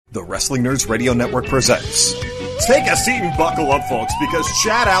the Wrestling Nerds Radio Network presents. Take a seat and buckle up, folks, because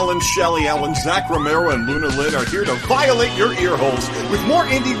Chad Allen, Shelly Allen, Zach Romero, and Luna Lynn are here to violate your ear holes with more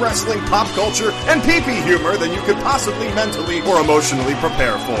indie wrestling, pop culture, and pee-pee humor than you could possibly mentally or emotionally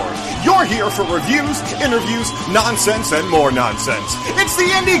prepare for. You're here for reviews, interviews, nonsense, and more nonsense. It's the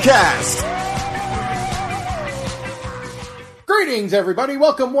IndieCast! Greetings, everybody.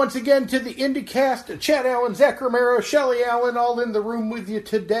 Welcome once again to the IndieCast. Chad Allen, Zach Romero, Shelly Allen, all in the room with you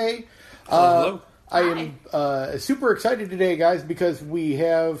today. Hello. I am super excited today, guys, because we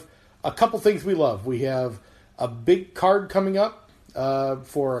have a couple things we love. We have a big card coming up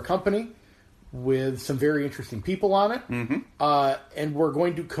for a company with some very interesting people on it. And we're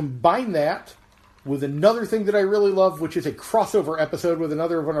going to combine that with another thing that I really love, which is a crossover episode with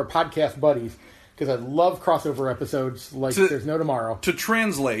another of our podcast buddies. Because I love crossover episodes like there's no tomorrow. To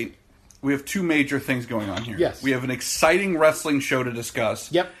translate, we have two major things going on here. Yes. We have an exciting wrestling show to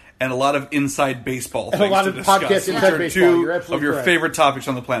discuss. Yep. And a lot of inside baseball and things a lot to of discuss. podcast inside baseball. Two of your correct. favorite topics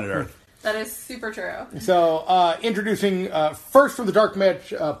on the planet Earth. That is super true. So, introducing first from the Dark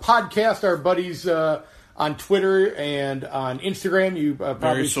Match podcast, our buddies on Twitter and on Instagram. You probably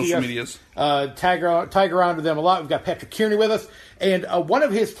Various see social us, medias. tag around to them a lot. We've got Patrick Kearney with us. And one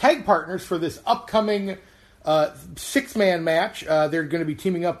of his tag partners for this upcoming six-man match, they're going to be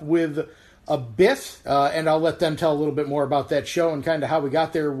teaming up with Abyss, and I'll let them tell a little bit more about that show and kind of how we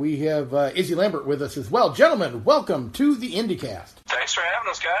got there. We have Izzy Lambert with us as well. Gentlemen, welcome to the IndieCast. Thanks for having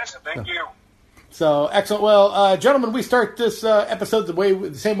us, guys. Thank you. So, excellent. Well, gentlemen, we start this episode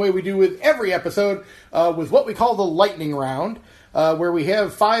the same way we do with every episode, with what we call the lightning round, where we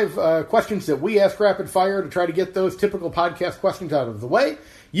have 5 questions that we ask rapid fire to try to get those typical podcast questions out of the way.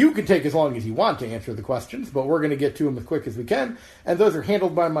 You can take as long as you want to answer the questions, but we're going to get to them as quick as we can. And those are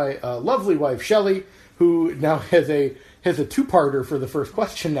handled by my lovely wife, Shelly, who now has a two-parter for the first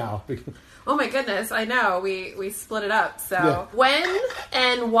question now. Oh my goodness, I know. We split it up. So, yeah. When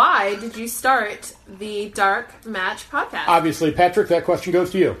and why did you start the Dark Match podcast? Obviously, Patrick, that question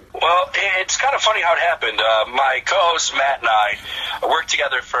goes to you. Well, it's kind of funny how it happened. My co-host, Matt, and I work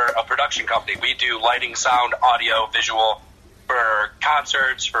together for a production company. We do lighting, sound, audio, visual for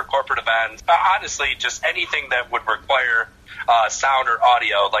concerts, for corporate events. Honestly, just anything that would require sound or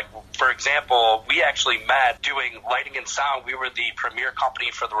audio. Like, for example, we actually met doing lighting and sound. We were the premier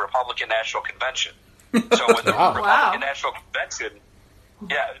company for the Republican National Convention. So when the Republican National Convention,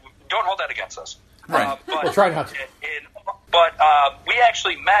 don't hold that against us. Right. We'll try not to. But we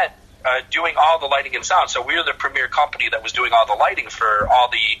actually met doing all the lighting and sound. So we were the premier company that was doing all the lighting for all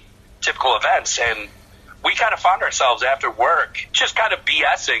the typical events. And we kind of found ourselves after work just kind of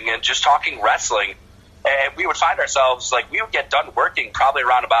BSing and just talking wrestling. And we would find ourselves, like, we would get done working probably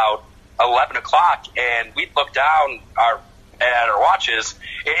around about 11 o'clock, and we'd look down at our watches.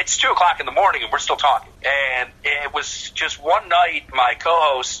 It's 2 o'clock in the morning, and we're still talking. And it was just one night, my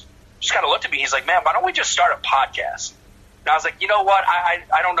co-host just kind of looked at me. He's like, man, why don't we just start a podcast? And I was like, you know what?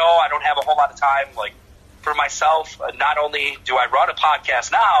 I don't know. I don't have a whole lot of time. Like, for myself, not only do I run a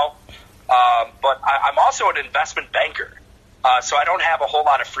podcast now, but I'm also an investment banker. So I don't have a whole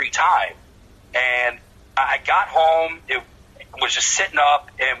lot of free time. And I got home, it was just sitting up,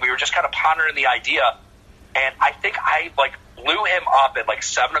 and we were just kind of pondering the idea. And I think I, blew him up at,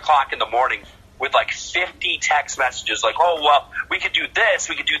 7 o'clock in the morning with, 50 text messages, oh, well, we could do this,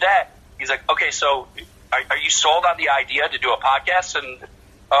 we could do that. He's like, okay, so are you sold on the idea to do a podcast? And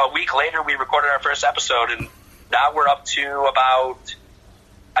a week later, we recorded our first episode, and now we're up to about,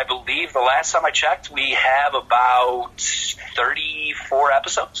 I believe the last time I checked, we have about 34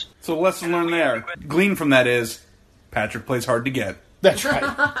 episodes. So the lesson learned there, glean from that is, Patrick plays hard to get. That's right.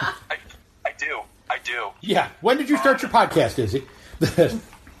 I do. Yeah. When did you start your podcast, Izzy?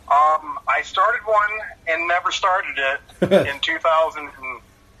 I started one and never started it in 2000.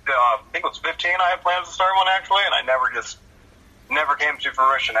 I think it was 15. I had plans to start one, actually, and I never came to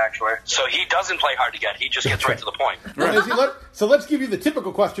fruition, actually. So he doesn't play hard to get. He just gets right to the point. Right. Izzy, so let's give you the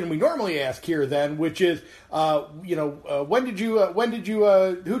typical question we normally ask here, then, which is, when did you,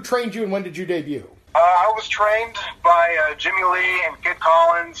 who trained you, and when did you debut? I was trained by Jimmy Lee and Kid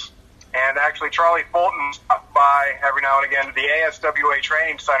Collins, and actually Charlie Fulton stopped by every now and again to the ASWA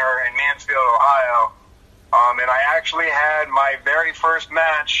Training Center in Mansfield, Ohio. And I actually had my very first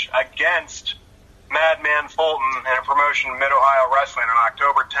match against Madman Fulton in a promotion, Mid-Ohio Wrestling, on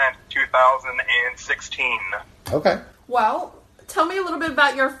October 10th, 2016. Okay. Well, tell me a little bit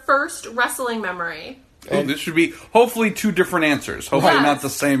about your first wrestling memory. Oh, this should be, hopefully, two different answers. Hopefully not the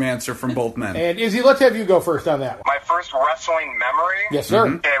same answer from both men. And Izzy, let's have you go first on that one. My first wrestling memory? Yes, sir.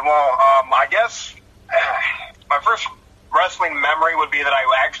 Okay, well, I guess my first wrestling memory would be that I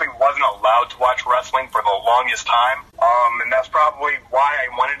actually wasn't allowed to watch wrestling for the longest time. And that's probably why I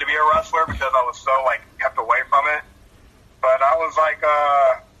wanted to be a wrestler, because I was so, kept away from it. But I was I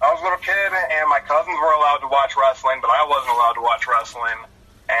was a little kid, and my cousins were allowed to watch wrestling, but I wasn't allowed to watch wrestling.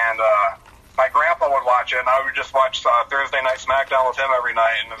 And my grandpa would watch it, and I would just watch Thursday Night SmackDown with him every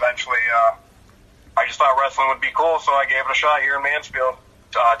night. And eventually, I just thought wrestling would be cool, so I gave it a shot here in Mansfield,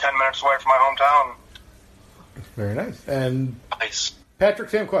 10 minutes away from my hometown. Very nice. And Nice. Patrick,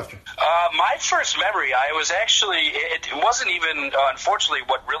 same question. My first memory, I was actually, it wasn't even, unfortunately,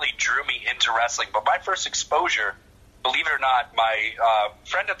 what really drew me into wrestling, but my first exposure, believe it or not, my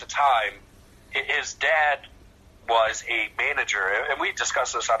friend at the time, his dad was a manager, and we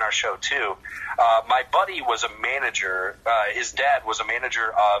discussed this on our show too. My buddy was a manager. His dad was a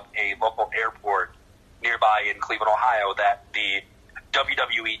manager of a local airport nearby in Cleveland, Ohio, that the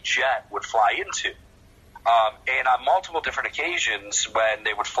WWE jet would fly into. And on multiple different occasions, when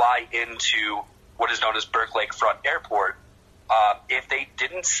they would fly into what is known as Burke Lakefront Airport, if they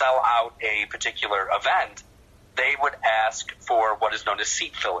didn't sell out a particular event, they would ask for what is known as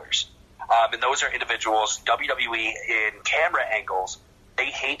seat fillers. And those are individuals, WWE in camera angles, they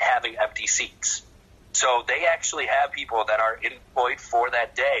hate having empty seats. So they actually have people that are employed for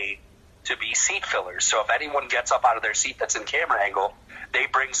that day to be seat fillers. So if anyone gets up out of their seat that's in camera angle, they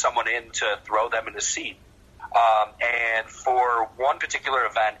bring someone in to throw them in a seat. And for one particular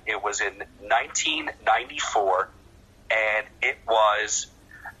event, it was in 1994, and it was,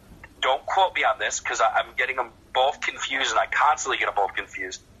 don't quote me on this because I'm getting them both confused, and I constantly get them both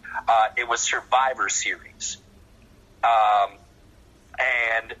confused. It was Survivor Series.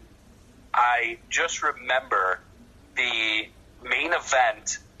 And I just remember the main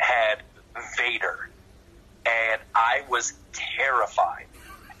event had Vader, and I was terrified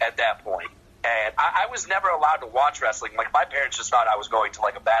at that point. And I was never allowed to watch wrestling. Like, my parents just thought I was going to,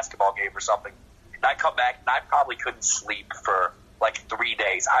 a basketball game or something. And I'd come back, and I probably couldn't sleep for, 3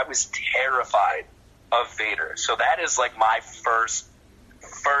 days. I was terrified of Vader. So that is, my first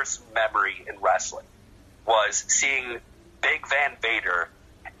memory in wrestling, was seeing Big Van Vader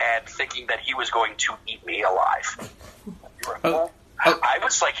and thinking that he was going to eat me alive. I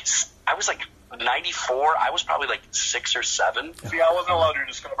was 94. I was probably 6 or 7. See, I wasn't allowed to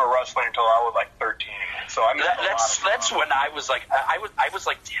discover wrestling until I was 13. So I missed that's when I was I was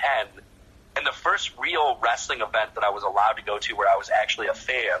 10, and the first real wrestling event that I was allowed to go to where I was actually a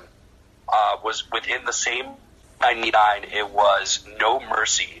fan was within the same 99. It was No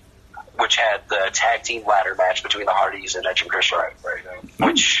Mercy, which had the tag team ladder match between the Hardys and Edge and Christian. Right.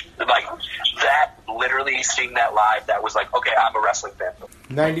 Which, that, literally seeing that live, that was okay, I'm a wrestling fan.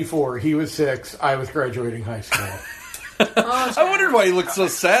 94, he was 6, I was graduating high school. I wondered why he looked so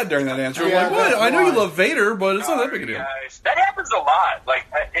sad during that answer. Yeah, I'm what? I know you love Vader, but it's not that big a deal. Guys, that happens a lot.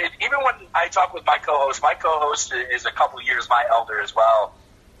 Even when I talk with my co-host is a couple years my elder as well,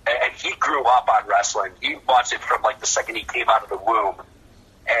 and he grew up on wrestling. He watched it from the second he came out of the womb,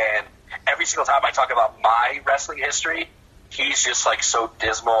 and every single time I talk about my wrestling history, he's just so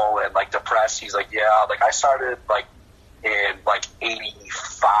dismal and depressed. He's I started in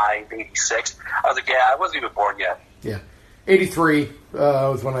 85, 86. I was yeah, I wasn't even born yet. Yeah. 83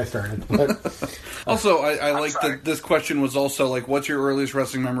 was when I started. But also, I like that this question was also what's your earliest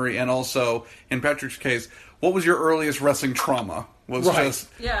wrestling memory, and also in Patrick's case, what was your earliest wrestling trauma? Was just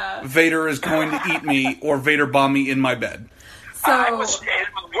Vader is going to eat me, or Vader bomb me in my bed. So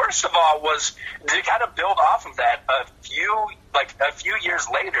worst of all was to kind of build off of that. A few years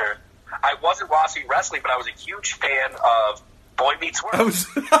later, I wasn't watching wrestling, but I was a huge fan of Boy Meets World. I was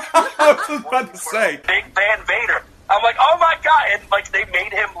about to say Big Van Vader. I'm oh my god! And they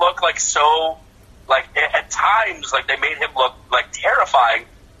made him look so at times they made him look terrifying,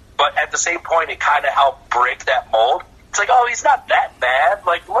 but at the same point it kind of helped break that mold. It's oh, he's not that bad.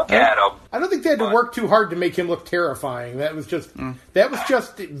 Look at him. I don't think they had to work too hard to make him look terrifying. That was just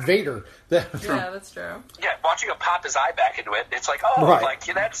Vader. Yeah, that's true. Yeah, watching him pop his eye back into it, it's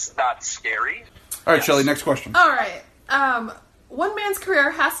that's not scary. All right, Shelley, next question. All right. One man's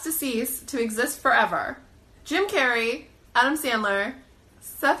career has to cease to exist forever. Jim Carrey, Adam Sandler,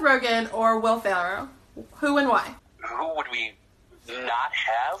 Seth Rogen, or Will Ferrell. Who and why? Who would we not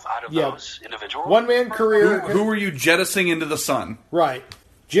have out of those individuals? One man career. Who were you jettisoning into the sun? Right.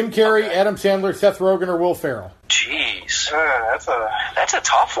 Jim Carrey, Adam Sandler, Seth Rogen, or Will Ferrell? Jeez. That's a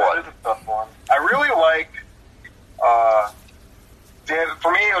tough one. That is a tough one. I really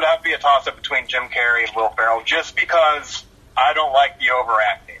for me, it would have to be a toss-up between Jim Carrey and Will Ferrell, just because I don't like the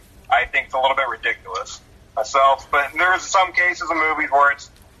overacting. I think it's a little bit ridiculous myself, but there's some cases of movies where it's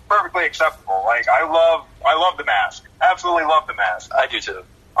perfectly acceptable. Like, I love The Mask. Absolutely love The Mask. I do too.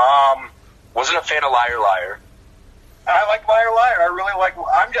 Wasn't a fan of Liar Liar. I like Liar Liar. I really like.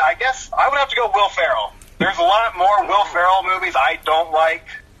 I guess I would have to go Will Ferrell. There's a lot more Will Ferrell movies I don't like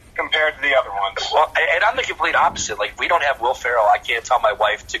compared to the other ones. Well, and I'm the complete opposite. Like, if we don't have Will Ferrell, I can't tell my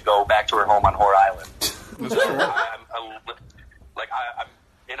wife to go back to her home on Whore Island. I'm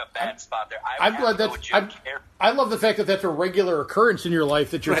in a bad spot there. I'm glad I love the fact that that's a regular occurrence in your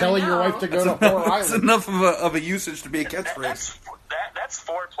life, that you're telling your wife to go to Whore Island. It's enough of a usage to be a catchphrase. That's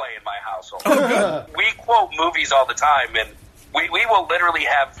foreplay in my household. We quote movies all the time, and we will literally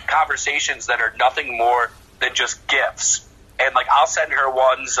have conversations that are nothing more than just GIFs. And, like, I'll send her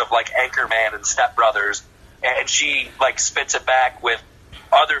ones of, like, Anchorman and Step Brothers, and she, like, spits it back with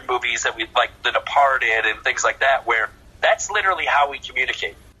other movies that we like, The Departed and things like that, where that's literally how we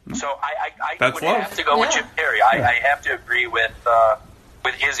communicate. So I would have to go with Jim Carrey. I have to agree with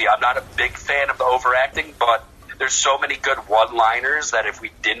Izzy. I'm not a big fan of the overacting, but there's so many good one-liners that if we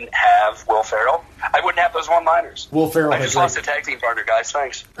didn't have Will Ferrell, I wouldn't have those one-liners. Will Ferrell. I just lost a tag team partner, guys.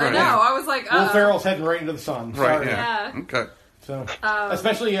 Thanks. I know. I was like, Will Ferrell's heading right into the sun. Sorry. Right. Yeah. Okay. So,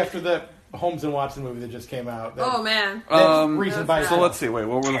 especially after the Holmes and Watson movie that just came out. Oh man. Reason by so let's see. Wait,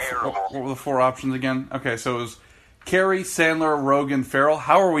 what were the four options again? Okay, so it was Carey, Sandler, Rogen, Ferrell.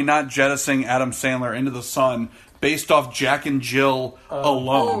 How are we not jettisoning Adam Sandler into the sun based off Jack and Jill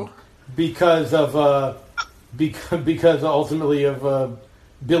alone? Because ultimately of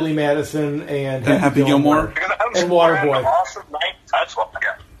Billy Madison and Happy Gilmore and Waterboy. Awesome night. That's what.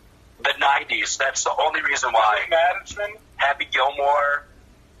 Yeah. The 90s. That's the only reason why. Billy Madison, Happy Gilmore,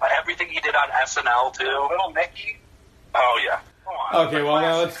 everything he did on SNL too. Little Nicky. Oh yeah. Okay, well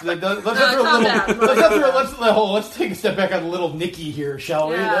now let's take a step back on Little Nicky here, shall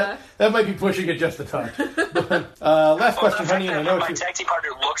we? Yeah. That might be pushing it just a touch. Last question, honey. And I know my tag team partner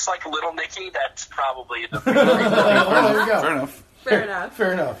looks like Little Nicky. That's probably the. There you go. Fair enough.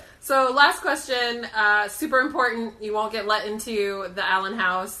 Fair enough. So last question, super important. You won't get let into the Allen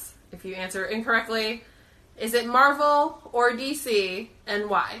house if you answer incorrectly. Is it Marvel or DC, and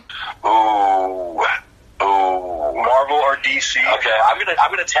why? Oh, Marvel or DC? Okay, I'm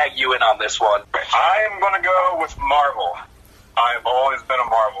gonna tag you in on this one. I'm gonna go with Marvel. I've always been a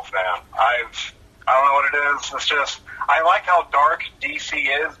Marvel fan. I don't know what it is. It's just I like how dark DC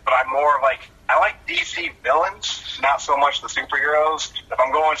is, but I'm more like I like DC villains, not so much the superheroes. If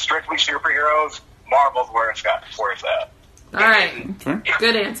I'm going strictly superheroes, Marvel's where it's at. All right,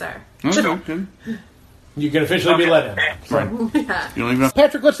 good answer. Okay. You can officially be let in. Right. Yeah. You don't even have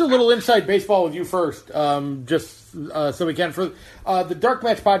Patrick, let's do a little inside baseball with you first, just so we can for the Dark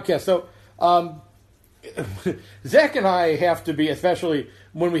Match podcast. So, Zach and I have to be, especially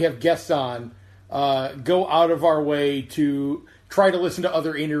when we have guests on, go out of our way to try to listen to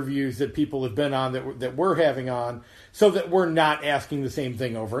other interviews that people have been on that we're having on, so that we're not asking the same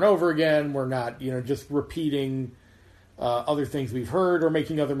thing over and over again. We're not, just repeating other things we've heard or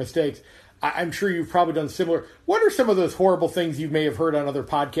making other mistakes. I'm sure you've probably done similar. What are some of those horrible things you may have heard on other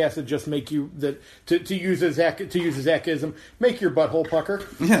podcasts that just make you to use a Zachism, make your butthole pucker?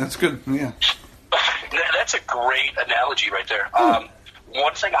 Yeah, that's good. Yeah, that's a great analogy right there.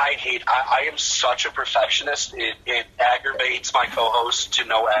 One thing I hate, I am such a perfectionist. It aggravates my co-host to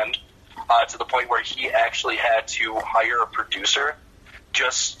no end, to the point where he actually had to hire a producer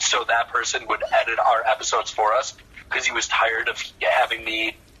just so that person would edit our episodes for us, because he was tired of having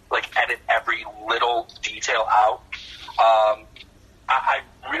me edit every little detail out. I'm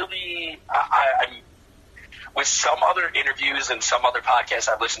with some other interviews and some other podcasts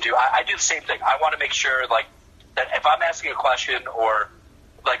I've listened to, I do the same thing. I want to make sure that if I'm asking a question, or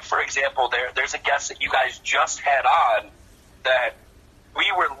for example, there's a guest that you guys just had on that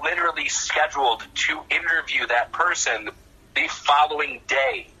we were literally scheduled to interview that person the following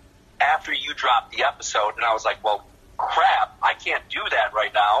day after you dropped the episode, and I was like, well, crap, I can't do that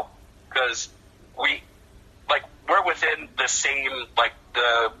right now because we're within the same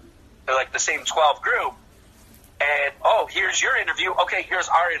the same 12 group, and here's your interview, okay, here's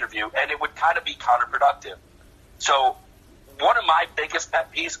our interview, and it would kind of be counterproductive. So one of my biggest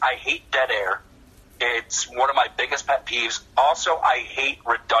pet peeves, I hate dead air. It's one of my biggest pet peeves. Also, I hate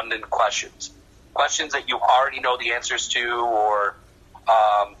redundant questions that you already know the answers to, or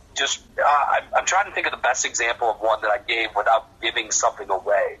I'm trying to think of the best example of one that I gave without giving something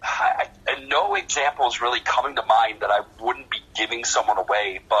away. And no example is really coming to mind that I wouldn't be giving someone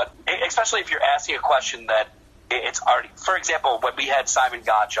away, but especially if you're asking a question that it's already, for example, when we had Simon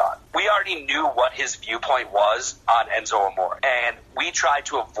Gotch on, we already knew what his viewpoint was on Enzo Amore, and we tried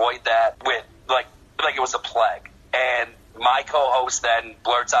to avoid that with like it was a plague. And my co-host then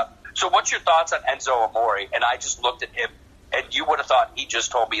blurts out, so what's your thoughts on Enzo Amore? And I just looked at him, and you would have thought he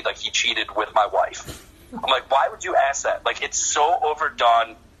just told me, like, he cheated with my wife. I'm like, why would you ask that? Like, it's so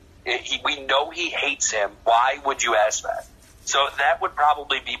overdone. We know he hates him. Why would you ask that? So that would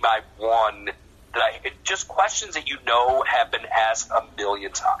probably be my one, just questions that have been asked a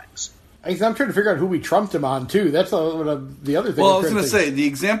million times. I'm trying to figure out who we trumped him on, too. That's the other thing. Well, I was going to say, the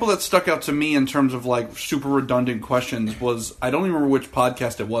example that stuck out to me in terms of, like, super redundant questions was, I don't even remember which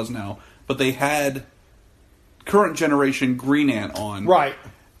podcast it was now, but they had current generation Green Ant on. Right.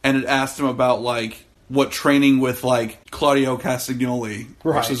 And it asked him about, like, what training with, like, Claudio Castagnoli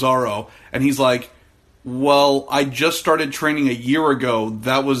or Cesaro. And he's like, well, I just started training a year ago.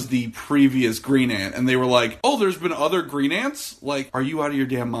 That was the previous Green Ant. And they were like, oh, there's been other Green Ants? Like, are you out of your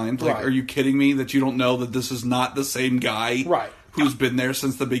damn mind? Like, are you kidding me that you don't know that this is not the same guy who's been there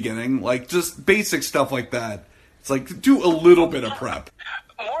since the beginning? Like, just basic stuff like that. It's like, do a little bit of prep.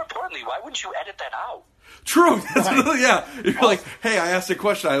 More importantly, why wouldn't you edit that out? True. Yeah. You're like, hey, I asked a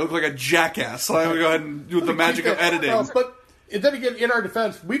question. I look like a jackass. So I'm going to go ahead and do the magic of editing. But then again, in our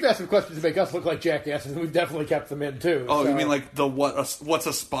defense, we've asked some questions to make us look like jackasses, and we've definitely kept them in, too. Oh, you mean like the what's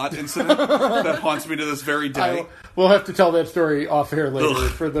a spot incident that haunts me to this very day? We'll have to tell that story off air later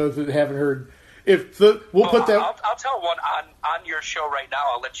for those that haven't heard. I'll tell one on your show right now.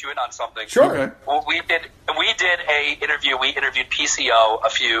 I'll let you in on something. Sure. Okay. Well, we did a interview. We interviewed PCO a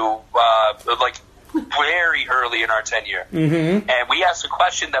few very early in our tenure, and we asked a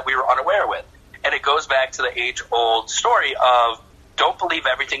question that we were unaware with. And it goes back to the age-old story of don't believe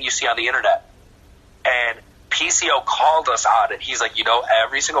everything you see on the internet. And PCO called us on it. He's like,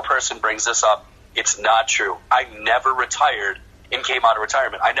 every single person brings this up. It's not true. I never retired and came out of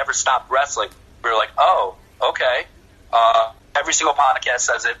retirement. I never stopped wrestling. We were like, oh, okay. Every single podcast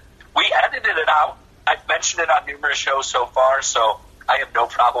says it. We edited it out. I've mentioned it on numerous shows so far, so I have no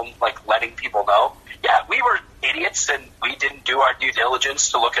problem letting people know. Yeah, we were idiots, and we didn't do our due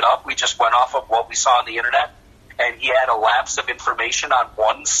diligence to look it up. We just went off of what we saw on the internet, and he had a lapse of information on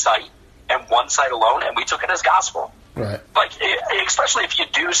one site, and one site alone, and we took it as gospel. Right. Especially if you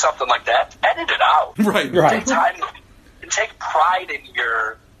do something like that, edit it out. Right. Take time and take pride in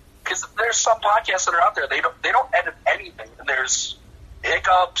your... Because there's some podcasts that are out there, they don't edit anything, and there's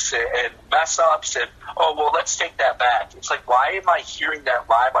hiccups and mess-ups, and, let's take that back. It's like, why am I hearing that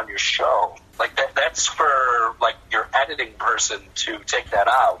live on your show? That's for, your editing person to take that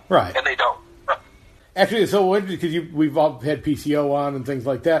out. Right. And they don't. Actually, so because we've all had PCO on and things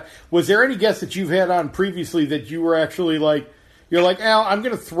like that, was there any guests that you've had on previously that you were actually you're like, Al, I'm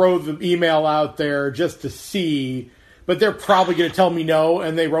going to throw the email out there just to see, but they're probably going to tell me no,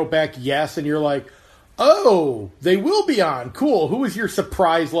 and they wrote back yes, and you're like, oh, they will be on. Cool. Who was your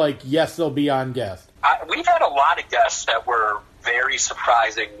surprise, yes, they'll be on guest? We've had a lot of guests that were very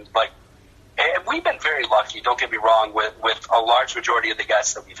surprising, and we've been very lucky, don't get me wrong, with a large majority of the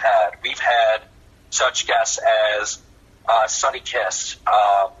guests that we've had. We've had such guests as Sonny Kiss.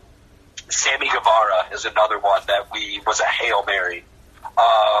 Sammy Guevara is another one that was a Hail Mary.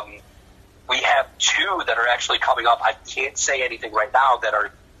 We have two that are actually coming up. I can't say anything right now that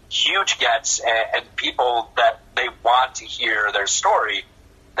are huge gets and people that they want to hear their story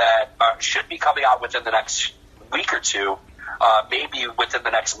that should be coming out within the next week or two, maybe within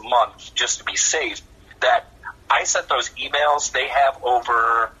the next month, just to be safe. That I sent those emails. They have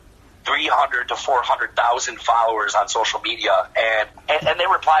over 300 to 400,000 followers on social media, and they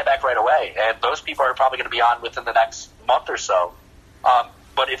reply back right away. And those people are probably going to be on within the next month or so.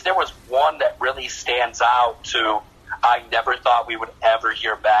 But if there was one that really stands out to, I never thought we would ever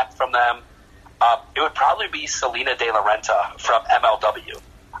hear back from them, it would probably be Selena De La Renta from MLW.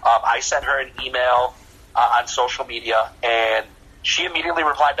 I sent her an email on social media, and she immediately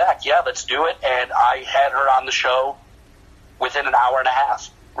replied back, yeah, let's do it. And I had her on the show within an hour and a half,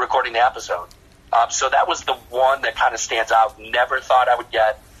 recording the episode. So that was the one that kind of stands out. Never thought I would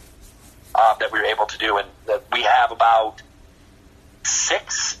get that we were able to do. And we have about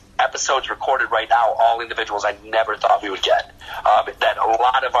 6 episodes recorded right now, all individuals I never thought we would get. That a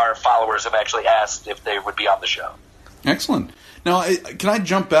lot of our followers have actually asked if they would be on the show. Excellent. Now, can I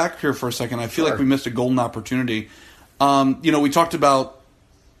jump back here for a second? I feel like we missed a golden opportunity. We talked about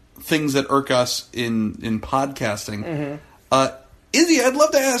things that irk us in podcasting. Mm-hmm. Izzy, I'd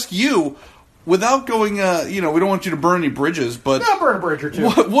love to ask you, without going, we don't want you to burn any bridges, but... I'll burn a bridge or two.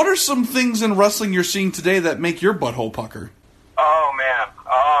 What are some things in wrestling you're seeing today that make your butthole pucker? Oh, man.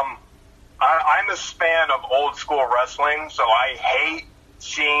 I'm a fan of old school wrestling, so I hate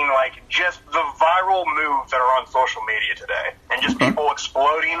seeing, just the viral moves that are on social media today. And just people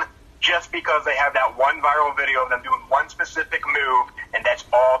exploding just because they have that one viral video of them doing one specific move, and that's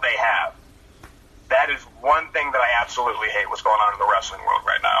all they have. That is one thing that I absolutely hate what's going on in the wrestling world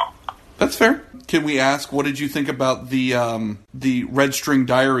right now. That's fair. Can we ask, what did you think about the Red String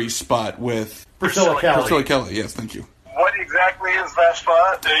Diary spot with Priscilla Kelly? Priscilla Kelly, yes, thank you. What exactly is that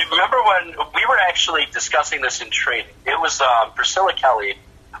spot? Remember when we were actually discussing this in training? It was Priscilla Kelly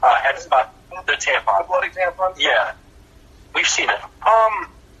had spot the tampon. The bloody tampon? Yeah. We've seen it.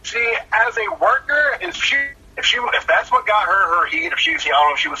 See, as a worker, if that's what got her heat, I don't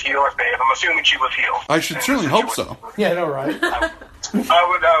know if she was heel or face. I'm assuming she was heel. I should certainly hope so. Yeah, no, right?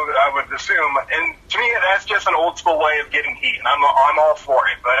 I would assume, and to me, that's just an old school way of getting heat, and I'm all for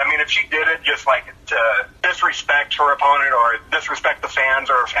it. But I mean, if she did it just like to disrespect her opponent or disrespect the fans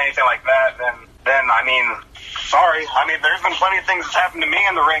or anything like that, then I mean, sorry. I mean, there's been plenty of things that's happened to me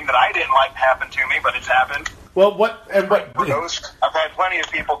in the ring that I didn't like happen to me, but it's happened. Well, what? I've had plenty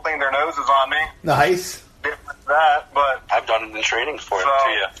of people clean their noses on me. Nice. That, but I've done it in training for it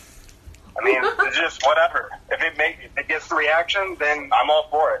to you. I mean, it's just whatever. If it gets the reaction, then I'm all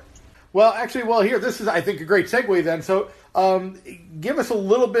for it. Well, actually, here, this is, I think, a great segue then. So, give us a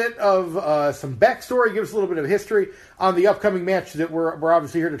little bit of some backstory, give us a little bit of history on the upcoming match that we're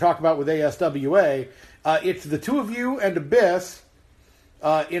obviously here to talk about with ASWA. It's the two of you and Abyss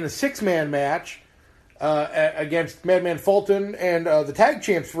in a six-man match against Madman Fulton and the tag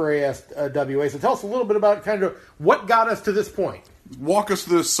champs for ASWA. So tell us a little bit about kind of what got us to this point. Walk us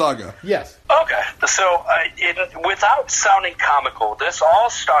through this saga. Yes. Okay. So, without sounding comical, this all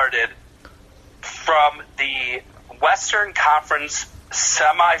started from the Western Conference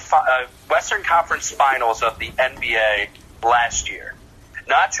Western Conference Finals of the NBA last year.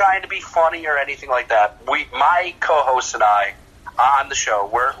 Not trying to be funny or anything like that. My co-host and I on the show,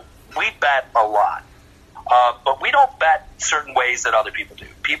 we bet a lot. But we don't bet certain ways that other people do.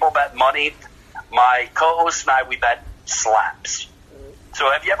 People bet money. My co-host and I, we bet slaps. So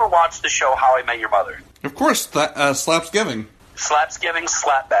have you ever watched the show How I Met Your Mother? Of course, Slapsgiving. Slapsgiving,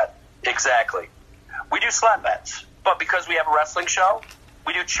 slap bet. Exactly. We do slap bets. But because we have a wrestling show,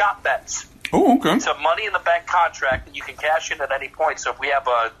 we do chop bets. Oh, okay. It's a money in the bank contract that you can cash in at any point. So if we have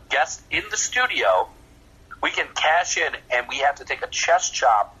a guest in the studio, we can cash in and we have to take a chest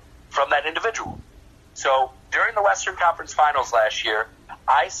chop from that individual. So during the Western Conference Finals last year,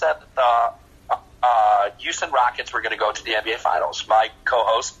 I said Houston Rockets were going to go to the NBA Finals. My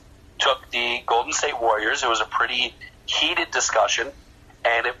co-host took the Golden State Warriors. It was a pretty heated discussion,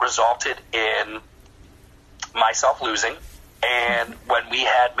 and it resulted in myself losing. And when we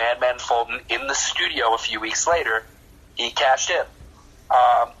had Madman Fulton in the studio a few weeks later, he cashed in.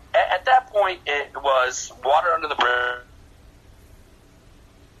 At that point, it was water under the bridge.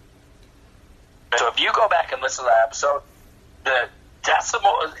 So if you go back and listen to that episode, the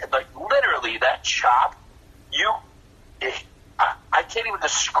decimal, like literally that chop, I can't even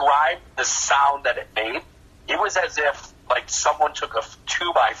describe the sound that it made. It was as if like someone took a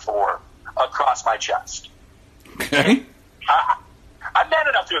 2x4 across my chest. Okay. I'm man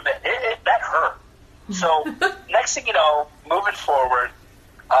enough to admit that hurt. So next thing you know, moving forward,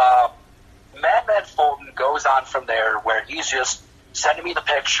 Madman Fulton goes on from there where he's just sending me the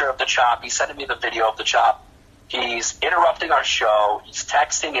picture of the chop. He's sending me the video of the chop. He's interrupting our show. He's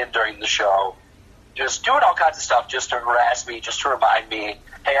texting in during the show. Just doing all kinds of stuff just to harass me, just to remind me,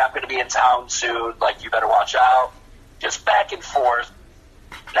 hey, I'm going to be in town soon. Like, you better watch out. Just back and forth.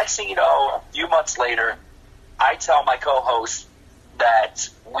 Next thing you know, a few months later, I tell my co-host that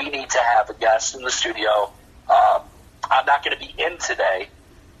we need to have a guest in the studio. I'm not going to be in today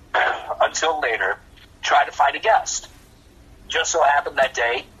until later. Try to find a guest. Just so happened that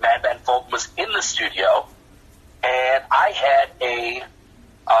day, Madman Fulton was in the studio, and I had a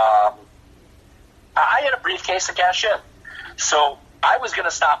briefcase to cash in. So I was going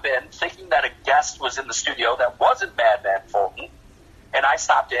to stop in thinking that a guest was in the studio that wasn't Madman Fulton, and I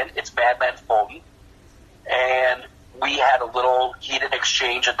stopped in. It's Madman Fulton, and we had a little heated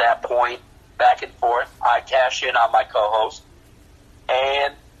exchange at that point, back and forth. I cash in on my co-host,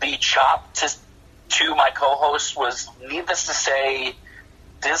 and the chop to my co-host was, needless to say,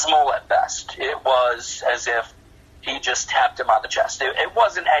 dismal at best. It was as if he just tapped him on the chest. It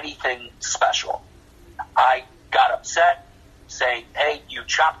wasn't anything special. I got upset, saying, hey, you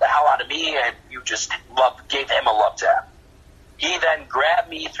chopped the hell out of me, and you just gave him a love tap. He then grabbed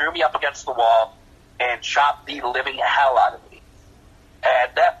me, threw me up against the wall, and chopped the living hell out of me.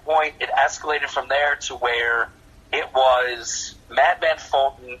 At that point, it escalated from there to where it was Madman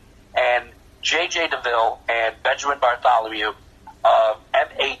Fulton and J.J. DeVille and Benjamin Bartholomew of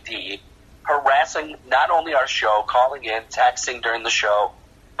MAD harassing not only our show, calling in, texting during the show,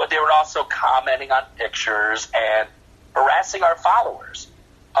 but they were also commenting on pictures and harassing our followers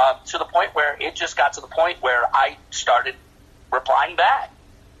to the point where it just got to the point where I started replying back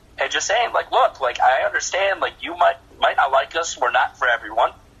and just saying, like, look, like, I understand, like, you might not like us. We're not for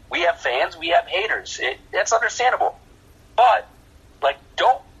everyone. We have fans. We have haters. It's understandable. But, like,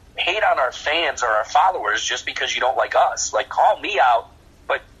 don't hate on our fans or our followers just because you don't like us. Like, call me out,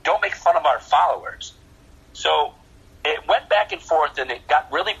 but don't make fun of our followers. So it went back and forth, and it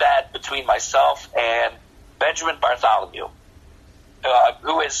got really bad between myself and Benjamin Bartholomew,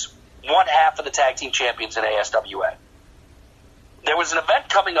 who is one half of the tag team champions in ASWA. There was an event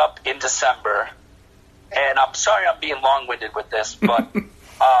coming up in December, and I'm sorry I'm being long-winded with this, but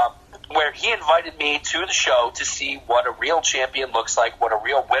where he invited me to the show to see what a real champion looks like, what a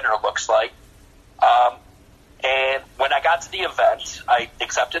real winner looks like. And when I got to the event, I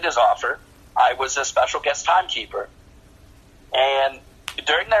accepted his offer. I was a special guest timekeeper. And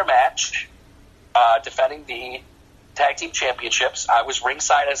during their match, defending the tag team championships, I was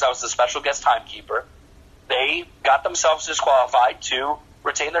ringside as I was the special guest timekeeper. They got themselves disqualified to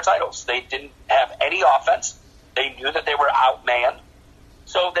retain their titles. They didn't have any offense. They knew that they were outmanned.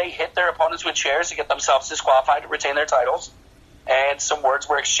 So they hit their opponents with chairs to get themselves disqualified to retain their titles. And some words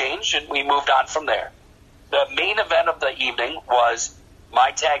were exchanged, and we moved on from there. The main event of the evening was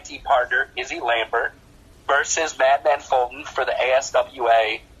my tag team partner, Izzy Lambert, versus Madman Fulton for the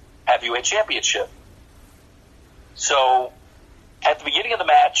ASWA Heavyweight Championship. So at the beginning of the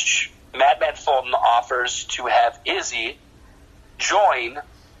match, Madman Fulton offers to have Izzy join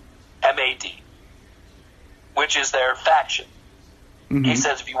MAD, which is their faction. Mm-hmm. He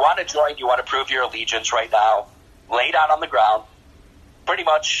says, if you want to join, you want to prove your allegiance right now, lay down on the ground, pretty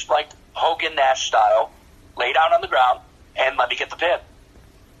much like Hogan Nash style, lay down on the ground, and let me get the pin.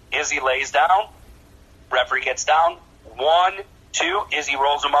 Izzy lays down, referee gets down, 1, 2, Izzy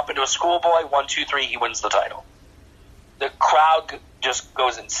rolls him up into a schoolboy, 1, 2, 3, he wins the title. The crowd just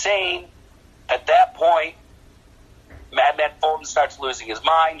goes insane. At that point, Madman Fulton starts losing his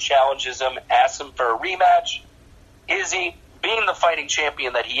mind, challenges him, asks him for a rematch. Izzy, being the fighting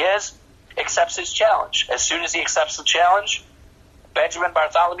champion that he is, accepts his challenge. As soon as he accepts the challenge, Benjamin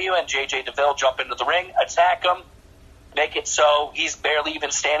Bartholomew and JJ DeVille jump into the ring, attack him, make it so he's barely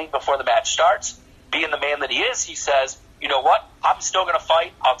even standing before the match starts. Being the man that he is, he says, you know what, I'm still going to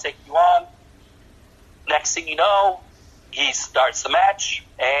fight, I'll take you on. Next thing you know, he starts the match,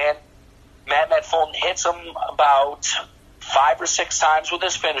 and Madman Fulton hits him about 5 or 6 times with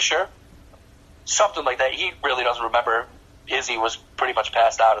his finisher. Something like that. He really doesn't remember. Izzy was pretty much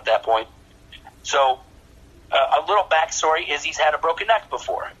passed out at that point. So, a little backstory, Izzy's had a broken neck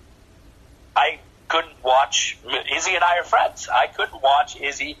before. I couldn't watch, Izzy and I are friends. I couldn't watch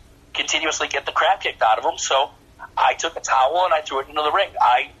Izzy continuously get the crap kicked out of him, so I took a towel and I threw it into the ring.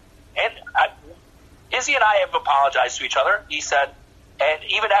 Izzy and I have apologized to each other. He said, and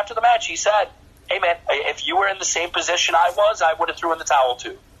even after the match, he said, hey man, if you were in the same position I was, I would have thrown in the towel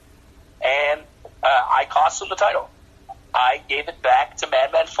too. And I cost him the title. I gave it back to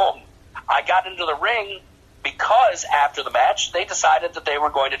Madman Fulton. I got into the ring because after the match, they decided that they were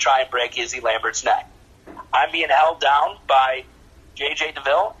going to try and break Izzy Lambert's neck. I'm being held down by JJ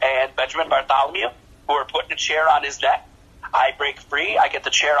DeVille and Benjamin Bartholomew, who are putting a chair on his neck. I break free. I get the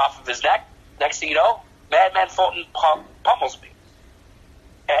chair off of his neck. Next thing you know, Madman Fulton pummels me.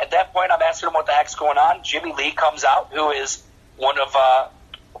 At that point, I'm asking him what the heck's going on. Jimmy Lee comes out, who is one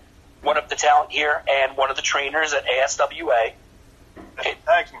of the talent here and one of the trainers at ASWA.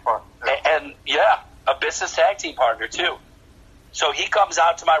 Tag team partner. And yeah, a business tag team partner too. So he comes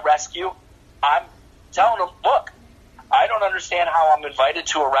out to my rescue. I'm telling him, look, I don't understand how I'm invited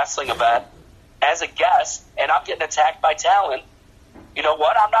to a wrestling event as a guest and I'm getting attacked by talent. You know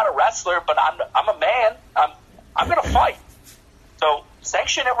what? I'm not a wrestler, but I'm a man. I'm going to fight. So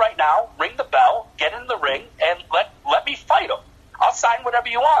sanction it right now. Ring the bell. Get in the ring and let me fight him. I'll sign whatever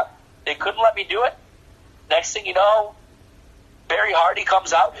you want. They couldn't let me do it. Next thing you know, Barry Hardy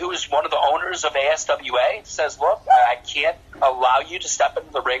comes out, who is one of the owners of ASWA, says, look, I can't allow you to step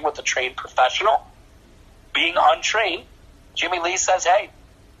into the ring with a trained professional. Being untrained, Jimmy Lee says, hey,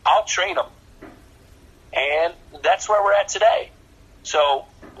 I'll train him. And that's where we're at today. So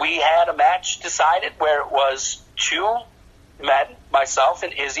we had a match decided where it was 2 men, myself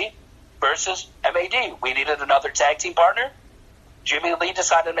and Izzy, versus MAD. We needed another tag team partner. Jimmy Lee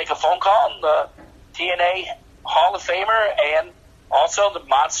decided to make a phone call, and the TNA Hall of Famer and also the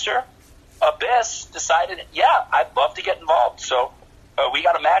Monster Abyss decided, yeah, I'd love to get involved. So we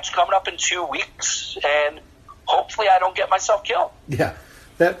got a match coming up in 2 weeks, and hopefully I don't get myself killed. Yeah.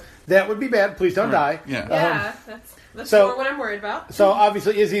 That would be bad. Please don't die. Yeah. That's more what I'm worried about. So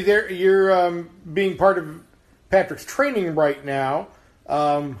obviously, Izzy, you're being part of Patrick's training right now.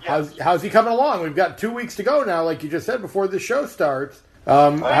 How's he coming along? We've got 2 weeks to go now, like you just said, before the show starts. He's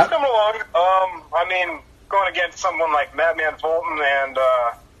coming along. I mean, going against someone like Madman Fulton and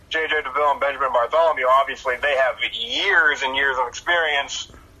J.J. DeVille and Benjamin Bartholomew, obviously they have years and years of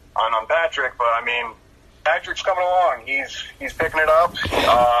experience on Patrick, but I mean, Patrick's coming along. He's picking it up.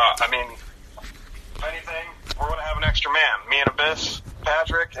 I mean, if anything, we're going to have an extra man. Me and Abyss,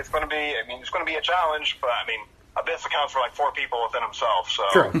 Patrick. It's going to be a challenge, but I mean, Abyss accounts for like 4 people within himself, so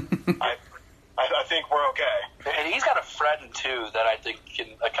sure. I think we're okay. And he's got a friend too that I think can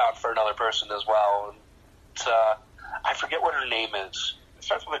account for another person as well. It's, I forget what her name is. It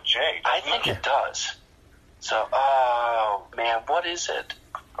starts with a J. I think it does. So, oh man, what is it?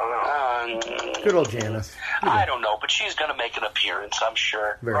 Good old Janice. I don't know, but she's going to make an appearance, I'm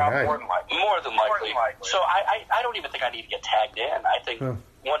sure. Very nice. More than likely. So I don't even think I need to get tagged in. I think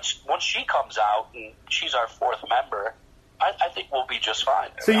once she comes out and she's our 4th member, I think we'll be just fine.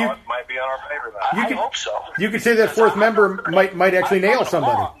 So you might be on our favor then. I hope so. You could say that 4th member might actually nail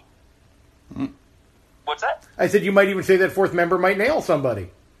somebody. What's that? I said you might even say that 4th member might nail somebody.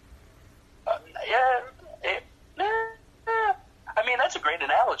 I mean, that's a great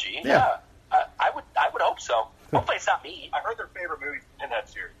analogy. Yeah. I would hope so. Hopefully it's not me. I heard their favorite movie in that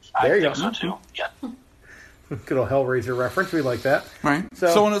series. There you go. I think so, too. Yeah. Good old Hellraiser reference. We like that. Right.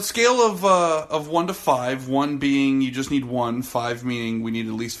 So on a scale of 1 to 5, 1 being you just need 1, 5 meaning we need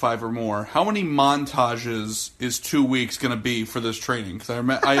at least 5 or more, how many montages is 2 weeks going to be for this training? Because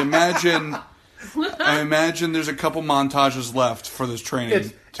I imagine there's a couple montages left for this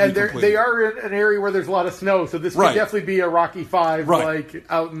training. And they are in an area where there's a lot of snow, so this could definitely be a Rocky 5, like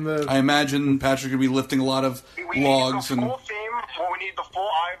out in the... I imagine Patrick could be lifting a lot of logs. We need the full theme. We need the full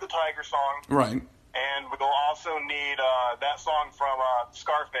Eye of the Tiger song. Right. And we'll also need that song from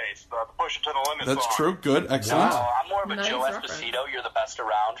Scarface, the Push It to the Limit That's song. true. Good. Excellent. I'm more of a Joe Esposito. You're the best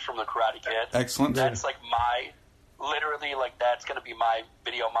around from the Karate Kid. Excellent. That's like literally, like that's going to be my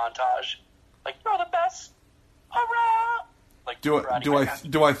video montage. Like, you're the best. Hurrah! Like,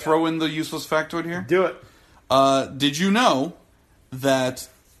 do I throw in the useless factoid here? Do it. Did you know that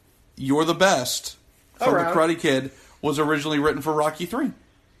You're the Best from the Karate Kid was originally written for Rocky 3?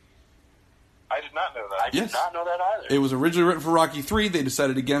 I did not know that. I did not know that either. It was originally written for Rocky 3. They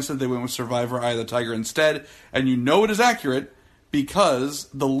decided against it. They went with Survivor, Eye of the Tiger instead. And you know it is accurate because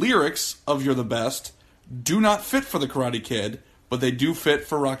the lyrics of You're the Best do not fit for the Karate Kid, but they do fit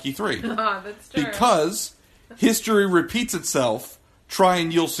for Rocky 3. Oh, that's true. Because history repeats itself, try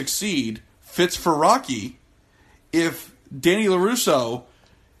and you'll succeed, fits for Rocky. If Danny LaRusso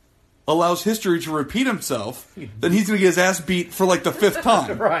allows history to repeat himself, then he's going to get his ass beat for like the 5th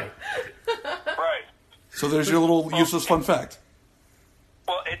time. Right. So there's your little useless fun fact.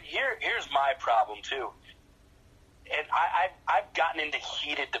 Well, and here's my problem, too. And I've gotten into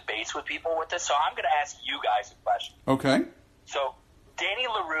heated debates with people with this, so I'm going to ask you guys a question. Okay. So, Danny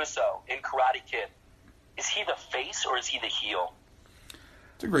LaRusso in Karate Kid, is he the face or is he the heel?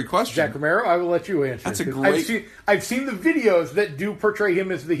 That's a great question. Jack Romero, I will let you answer. That's a great... I've seen the videos that do portray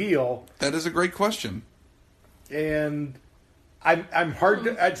him as the heel. That is a great question. And I'm hard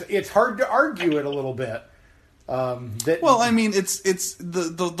to... It's hard to argue it a little bit. Well, I mean, it's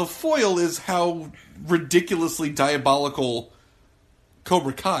the foil is how ridiculously diabolical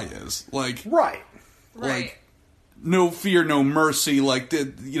Cobra Kai is. Like, right. Like, no fear, no mercy. Like,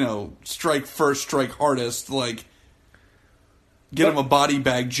 strike first, strike hardest. Like, get him a body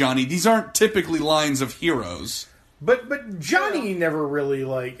bag, Johnny. These aren't typically lines of heroes. But Johnny never really,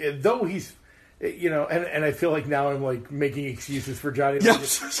 like, though he's, and I feel like now I'm, like, making excuses for Johnny. Yeah, like,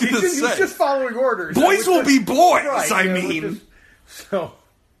 he's just following orders. Boys will be boys, right, So.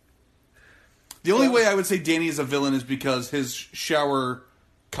 The only way I would say Danny is a villain is because his shower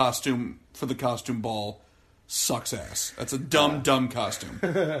costume for the costume ball sucks ass. That's a dumb costume.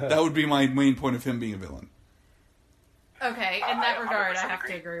 That would be my main point of him being a villain. Okay, in that regard, I have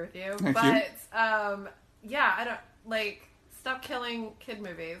to agree with you. Thank but, you. Yeah, I don't, like, stop killing kid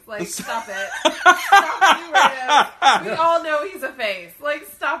movies. Like, stop it. Stop doing it. We all know he's a face. Like,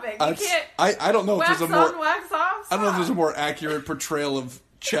 stop it. You can't I don't know if there's a more... wax off. I don't know if there's a more accurate portrayal of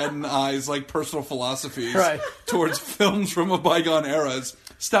Chad and I's, like, personal philosophies towards films from a bygone era is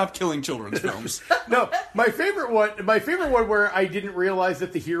stop killing children's films. No, my favorite one where I didn't realize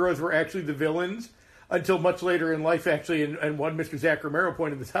that the heroes were actually the villains until much later in life, actually, and one Mr. Zach Romero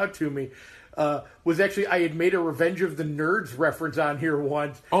pointed this out to me. was actually I had made a Revenge of the Nerds reference on here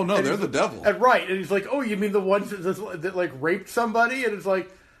once. Oh no, they're the devil. And right, and he's like, "Oh, you mean the ones that like raped somebody?" And it's like,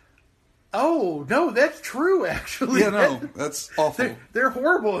 "Oh no, that's true. Actually, yeah, no, that's awful. They're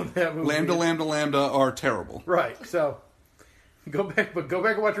horrible in that movie. Lambda are terrible. Right, so." Go back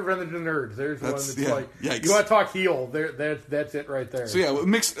and watch Revenge of the Nerds. There's one that's like, yikes. You want to talk heel? That's it right there. So yeah,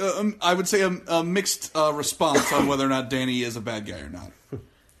 mixed. I would say a mixed response on whether or not Danny is a bad guy or not.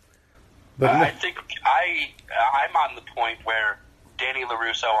 I think I'm on the point where Danny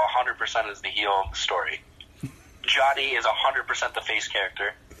LaRusso 100% is the heel of the story. Johnny is 100% the face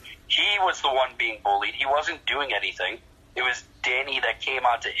character. He was the one being bullied. He wasn't doing anything. It was Danny that came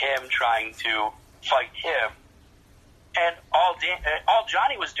onto him trying to fight him. And all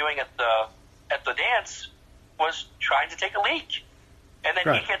Johnny was doing at the dance was trying to take a leak, and then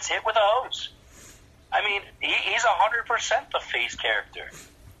he gets hit with a hose. I mean, he's 100% the face character.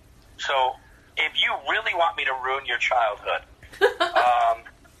 So, if you really want me to ruin your childhood, let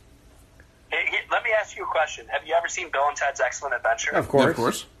me ask you a question: have you ever seen Bill and Ted's Excellent Adventure? Of course. Yeah, of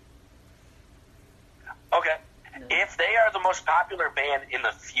course. Okay, if they are the most popular band in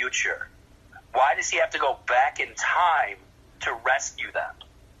the future, why does he have to go back in time to rescue them?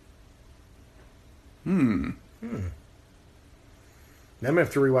 I'm going to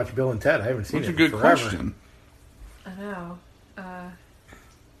have to rewatch Bill and Ted. I haven't seen it in forever. That's a good question. I know.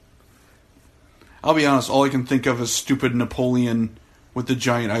 I'll be honest, all I can think of is stupid Napoleon with the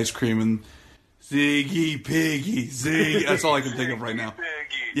giant ice cream and Ziggy Piggy, Ziggy. That's all I can think of right now.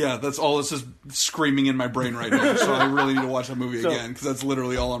 Yeah, that's all this is screaming in my brain right now. So I really need to watch that movie again, because that's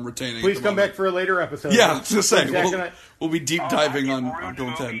literally all I'm retaining. Please come back for a later episode. Yeah, I was going to say, we'll be deep diving on Bill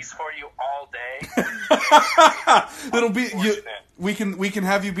and Ted. Movies for you all day. It'll be we can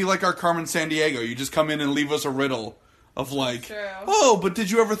have you be like our Carmen Sandiego. You just come in and leave us a riddle of like, oh, but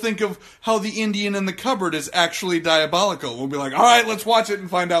did you ever think of how the Indian in the cupboard is actually diabolical? We'll be like, all right, let's watch it and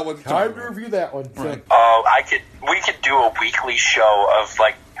find out what's time to review that one. Right. Oh, we could do a weekly show of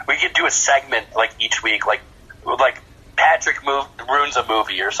like, we could do a segment like each week, like Patrick ruins a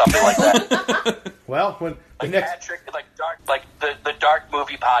movie or something like that. Well, when the like next Patrick, the dark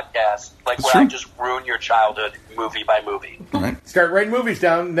movie podcast, like That's where I true. just ruin your childhood movie by movie. All right. start writing movies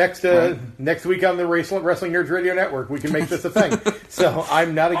down next week on the Wrestling Nerds Radio Network, we can make this a thing. So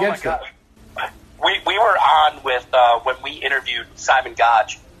I'm not against it. We were on with when we interviewed Simon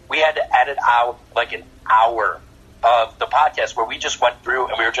Gotch. We had to edit out like an hour of the podcast where we just went through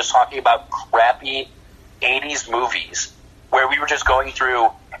and we were just talking about crappy 80s movies, where we were just going through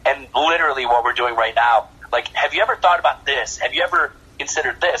and literally what we're doing right now. Like, have you ever thought about this? Have you ever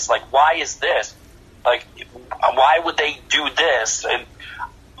considered this? Like, why is this? Like, why would they do this? And,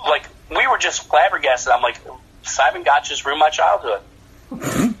 like, we were just flabbergasted. I'm like, Simon Gotch just ruined my childhood.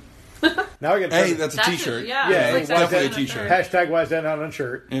 Now we A, that's a t-shirt. It's definitely a t-shirt. Hashtag why is that not on a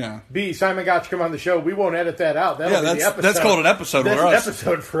shirt? Yeah. B, Simon Gotch come on the show. We won't edit that out. That'll be the episode. That's called an episode That's for an us.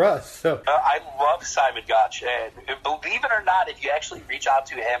 episode for us. So I love Simon Gotch, and believe it or not, if you actually reach out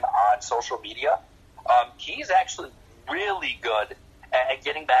to him on social media, he's actually really good at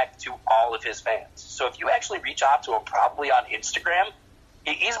getting back to all of his fans. So if you actually reach out to him, probably on Instagram,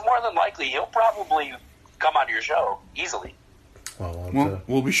 he's more than likely, he'll probably come onto your show easily. Well,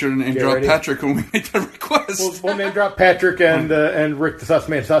 we'll be sure to name drop Patrick when we make that request. We'll name drop Patrick and Rick the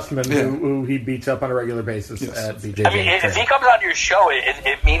Sussman Sussman, who he beats up on a regular basis at BJJ. I mean, if he comes on your show,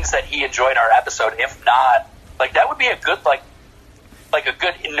 it means that he enjoyed our episode. If not, like, that would be a good like a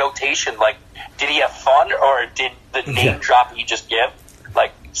good notation. Like, did he have fun, or did the name drop he just give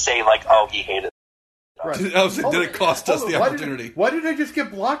say oh, he hated it? Right. Did it cost us the opportunity? Why did I just get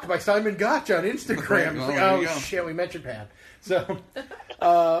blocked by Simon Gotch on Instagram? Well, shit, we mentioned Pat. So, it's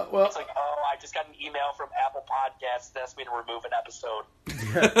like, I just got an email from Apple Podcasts that asked me to remove an episode.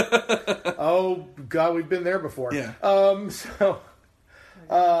 Oh, God, we've been there before. Yeah.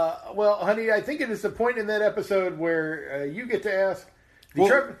 Well, honey, I think it is the point in that episode where you get to ask.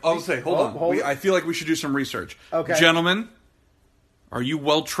 I'll say, hold on. I feel like we should do some research. Okay. Gentlemen, are you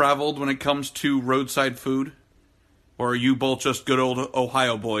well-traveled when it comes to roadside food? Or are you both just good old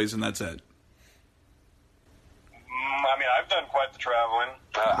Ohio boys and that's it? I mean, I've done quite the traveling.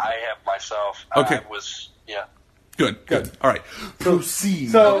 I have myself. Okay. Good. All right.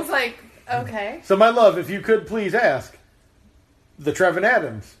 Proceed. I was like, okay. So, my love, if you could please ask the Trevin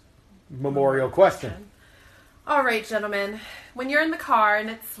Adams memorial question. All right, gentlemen. When you're in the car and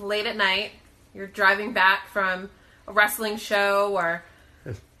it's late at night, you're driving back from a wrestling show, or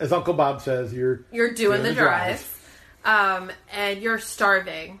as Uncle Bob says, you're doing the drive. And you're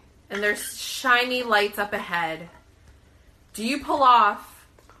starving, and there's shiny lights up ahead. Do you pull off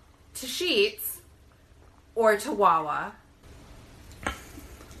to Sheetz or to Wawa?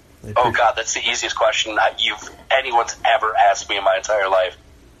 Oh, God, that's the easiest question anyone's ever asked me in my entire life.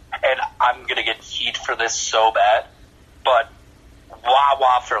 And I'm going to get heat for this so bad, but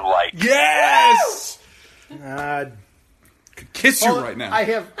Wawa for life. Yes! Could kiss you right now. I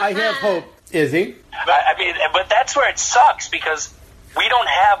have hope. Izzy? I mean, but that's where it sucks, because we don't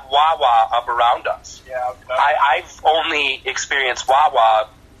have Wawa up around us. Yeah, I've only experienced Wawa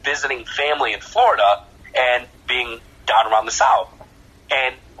visiting family in Florida and being down around the South.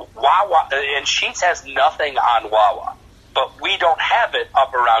 And Wawa and Sheetz has nothing on Wawa, but we don't have it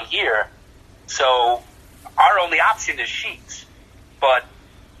up around here, so our only option is Sheetz. But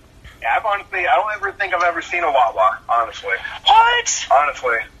yeah, I don't ever think I've ever seen a Wawa, honestly. What?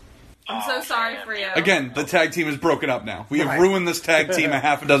 Honestly. I'm so sorry for you. Again, the tag team is broken up now. We have ruined this tag team a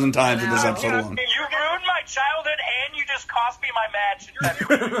half a dozen times in this episode alone. You ruined my childhood, and you just cost me my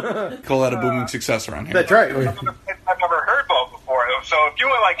match. Call that a booming success around here. That's right. I've never heard both before. So if you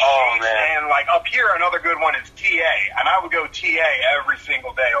went like Sheetz and like up here, another good one is TA, and I would go TA every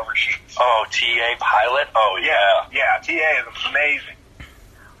single day over Sheetz. Oh, TA Pilot? Oh, yeah. Yeah, TA is amazing.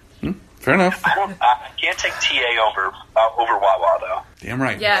 Fair enough. I can't take TA over Wawa, though. Damn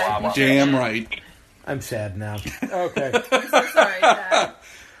right. Yeah. Wawa. Damn right. I'm sad now. Okay. I'm so sorry, Chad.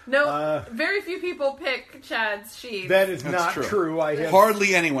 No, very few people pick Chad's Sheetz. That is That's not true. true. I have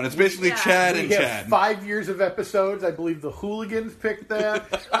Hardly anyone. It's basically Chad and we have Chad. 5 years of episodes. I believe the Hooligans picked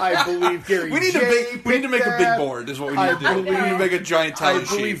that. I believe Gary We need J. to make a big board. Is what we need to do. We need to make a giant I tally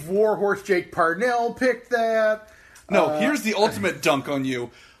sheet. believe Warhorse Jake Parnell picked that. No, here's the ultimate dunk on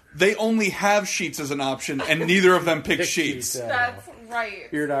you. They only have Sheetz as an option, and neither of them picked Sheetz. That's right.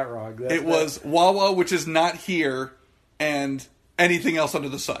 You're not wrong. It was Wawa, which is not here, and anything else under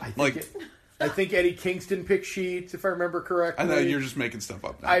the sun. I think Eddie Kingston picked Sheetz, if I remember correctly. I know you're just making stuff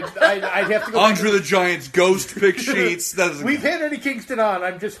up now. I'd have to go. Andre the Giant's ghost picked Sheetz. We've had Eddie Kingston on.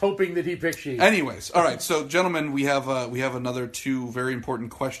 I'm just hoping that he picked Sheetz. Anyways, all right. So, gentlemen, we have another two very important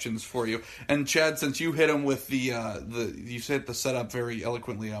questions for you. And Chad, since you hit him with you said the setup very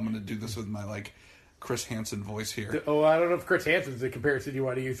eloquently, I'm going to do this with my Chris Hansen voice here. Oh, I don't know if Chris Hansen's the comparison you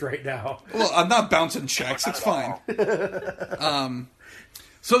want to use right now. Well, I'm not bouncing checks. It's fine.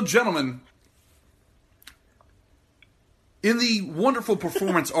 So, gentlemen, in the wonderful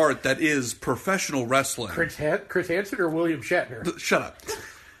performance art that is professional wrestling... Chris Hansen or William Shatner? Shut up.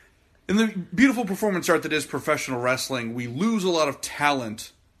 In the beautiful performance art that is professional wrestling, we lose a lot of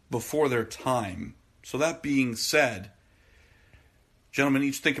talent before their time. So that being said, gentlemen,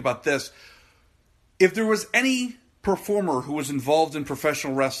 each think about this. If there was any performer who was involved in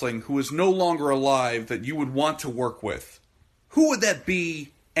professional wrestling who is no longer alive that you would want to work with, who would that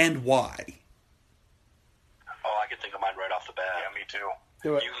be and why? Oh, I can think of mine right off the bat. Yeah, me too.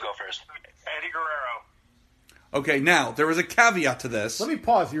 Do it. You can go first. Eddie Guerrero. Okay, now, there was a caveat to this. Let me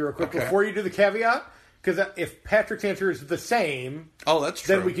pause you real quick before you do the caveat, because if Patrick's answer is the same, that's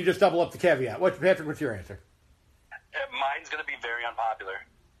true. then we can just double up the caveat. Patrick, what's your answer? Mine's going to be very unpopular,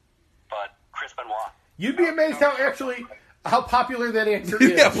 but Chris Benoit. You'd be amazed how popular that answer is.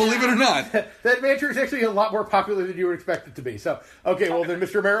 Yeah, believe it or not. That answer is actually a lot more popular than you would expect it to be. So, okay, well then,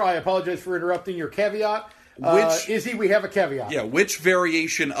 Mr. Romero, I apologize for interrupting your caveat. Izzy, we have a caveat. Yeah, which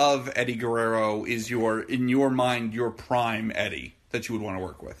variation of Eddie Guerrero is in your mind, your prime Eddie that you would want to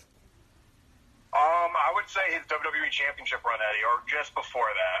work with? I would say his WWE Championship run, Eddie, or just before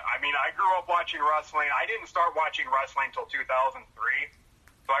that. I mean, I grew up watching wrestling. I didn't start watching wrestling until 2003,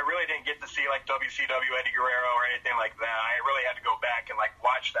 so I really didn't get to see WCW Eddie Guerrero or anything like that. I really had to go back and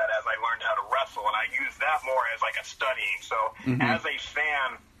watch that as I learned how to wrestle, and I used that more as a studying. So as a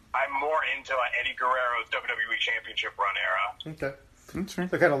fan, I'm more into Eddie Guerrero's WWE Championship run era. Okay. That's right.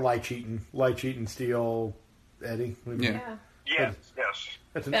 So kind of light cheating steel Eddie. Yeah. Yes.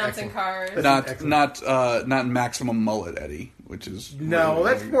 That's an Bouncing excellent- cars. Not maximum mullet Eddie, which is No,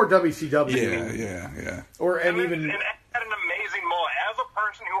 that's more WCW. Yeah. And even and had an amazing mullet. As a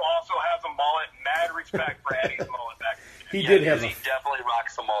person who also has a mullet, mad respect for Eddie's mullet back. he did have He definitely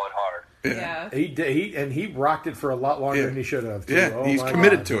rocks the mullet hard. Yeah. He rocked it for a lot longer than he should have. Too. Yeah, Oh, he's my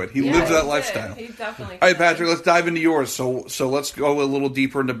committed God. to it. He lives that lifestyle. He definitely. All right, Patrick, let's dive into yours. So let's go a little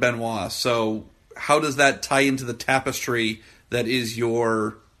deeper into Benoit. So how does that tie into the tapestry that is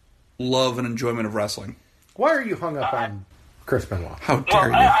your love and enjoyment of wrestling? Why are you hung up on Chris Benoit? How dare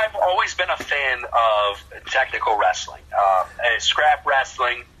you? I've always been a fan of technical wrestling, scrap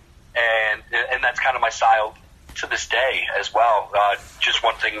wrestling, and that's kind of my style to this day as well. Just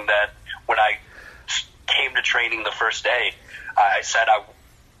one thing that when I came to training the first day, I said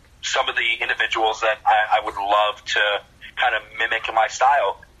some of the individuals that I would love to kind of mimic in my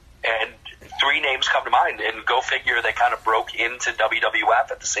style And 3 names come to mind, and go figure, they kind of broke into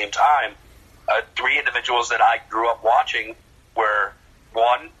WWF at the same time. 3 individuals that I grew up watching were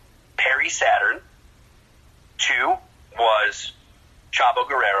 1, Perry Saturn, 2 was Chavo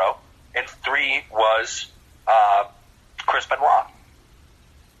Guerrero, and 3 was Chris Benoit.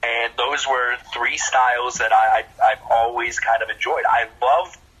 And those were 3 styles that I've always kind of enjoyed. I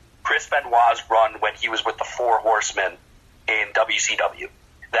love Chris Benoit's run when he was with the 4 Horsemen in WCW.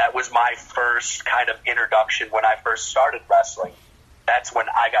 That was my first kind of introduction when I first started wrestling. That's when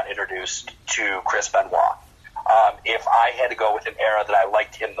I got introduced to Chris Benoit. If I had to go with an era that I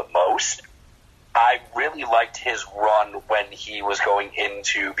liked him the most, I really liked his run when he was going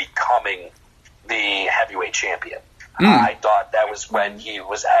into becoming the heavyweight champion. I thought that was when he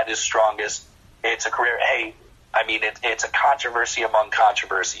was at his strongest. It's a career. Hey, I mean, it's a controversy among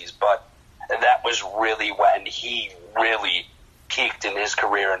controversies, but that was really when he really peaked in his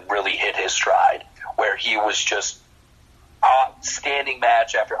career and really hit his stride, where he was just outstanding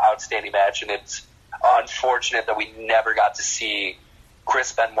match after outstanding match. And it's unfortunate that we never got to see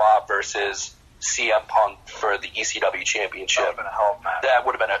Chris Benoit versus CM Punk for the ECW championship. That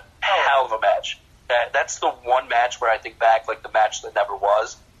would have been a hell of a match. That's the one match where I think back, like the match that never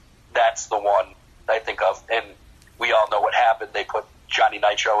was. That's the one I think of. And we all know what happened. They put Johnny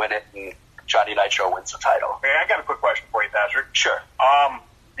Nitro in it, and Johnny Nitro wins the title. Okay, I got a quick question for you, Patrick. Sure.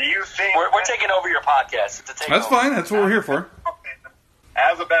 Do you think... We're taking over your podcast. That's fine. That's what we're here for. Okay.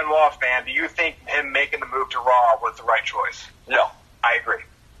 As a Benoit fan, do you think him making the move to Raw was the right choice? No. I agree.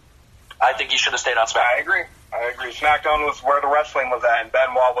 I think he should have stayed on SmackDown. I agree. SmackDown was where the wrestling was at, and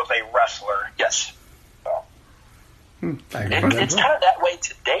Benoit was a wrestler. Yes. So. It's kind of that way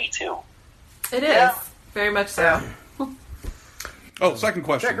today, too. It is. Very much so. Oh, second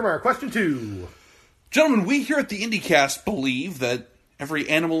question. Jack Romero, question 2. Gentlemen, we here at the IndyCast believe that every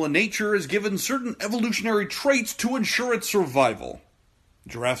animal in nature is given certain evolutionary traits to ensure its survival.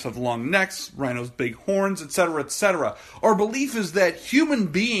 Giraffes have long necks, rhinos big horns, etc., etc. Our belief is that human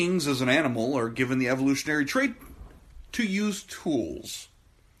beings as an animal are given the evolutionary trait to use tools.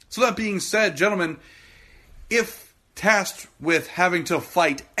 So that being said, gentlemen, if tasked with having to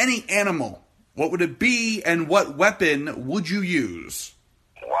fight any animal, what would it be and what weapon would you use?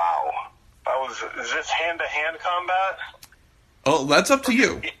 Wow. Is this hand-to-hand combat? Oh, that's up to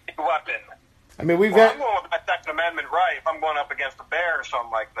you. Weapon. I mean, I'm going with my Second Amendment right if I'm going up against a bear or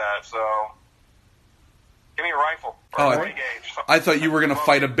something like that, so... Give me a rifle. I thought you were going to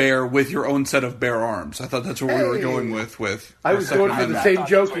fight a bear with your own set of bear arms. I thought that's what we were going with. I was going for the same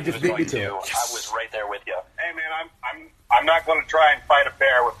joke you just beat me to. Yes. I was right there with you. Hey, man, I'm not going to try and fight a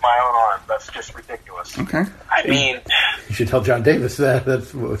bear with my own arms. That's just ridiculous. Okay. I mean... You should tell John Davis that.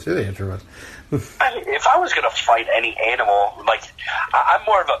 That's what the answer was. If I was going to fight any animal, like, I'm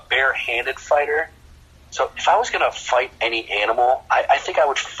more of a bare-handed fighter. So if I was going to fight any animal, I think I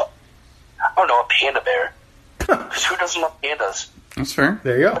would I don't know, a panda bear. Because who doesn't love pandas? That's fair.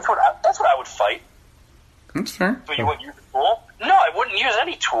 There you go. That's what I would fight. That's fair. So you wouldn't use a tool? No, I wouldn't use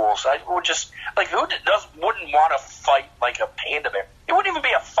any tools. I would just, like, who wouldn't want to fight, like, a panda bear? It wouldn't even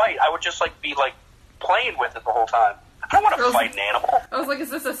be a fight. I would just, like, be, like, playing with it the whole time. I don't want to fight an animal. I was like, is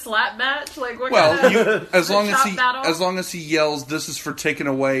this a slap match? Like, what well, kind of as long as he yells, this is for taking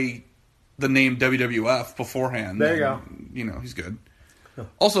away the name WWF beforehand. There you go. You know, he's good.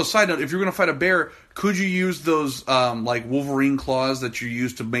 Also, side note, if you're going to fight a bear, could you use those, like, Wolverine claws that you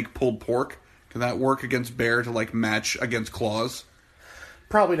use to make pulled pork? Can that work against bear to, like, match against claws?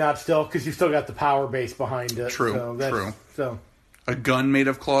 Probably not still, because you still got the power base behind it. True, true. So, a gun made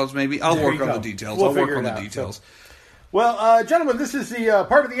of claws, maybe? I'll work on the details. We'll figure it out. So. Well, gentlemen, this is the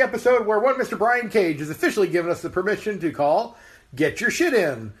part of the episode where one Mr. Brian Cage has officially given us the permission to call Get Your Shit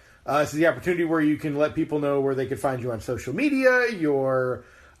In. This is the opportunity where you can let people know where they can find you on social media, your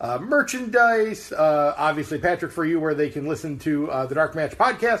merchandise, obviously, Patrick, for you, where they can listen to the Dark Match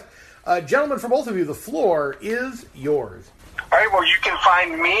podcast. Gentlemen, for both of you, the floor is yours. All right, well, you can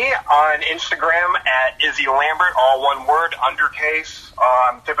find me on Instagram at Izzy Lambert, all one word, undercase.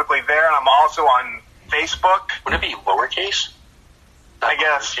 I'm typically there, and I'm also on Facebook. Would it be lowercase? I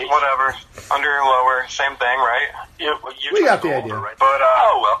guess, whatever. Under and lower, same thing, right? Yeah, we got the idea. Right? But,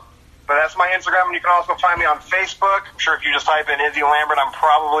 But that's my Instagram, and you can also find me on Facebook. I'm sure if you just type in Izzy Lambert, I'm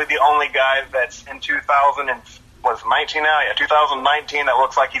probably the only guy that's in 2019 now? Yeah, 2019 that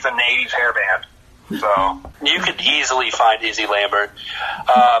looks like he's in the 80s hairband. So you could easily find Izzy Lambert.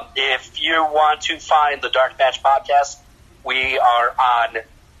 If you want to find the Dark Match podcast, we are on.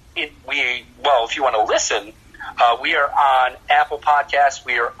 If you want to listen, we are on Apple Podcasts.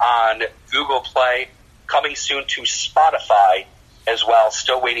 We are on Google Play. Coming soon to Spotify as well.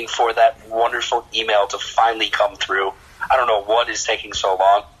 Still waiting for that wonderful email to finally come through. I don't know what is taking so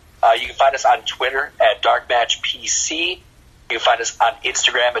long. You can find us on Twitter at DarkMatchPC. You can find us on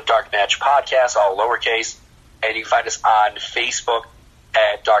Instagram at DarkMatchPodcast, all lowercase. And you can find us on Facebook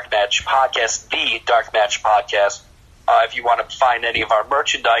at Dark Match Podcast, the Dark Match Podcast. If you want to find any of our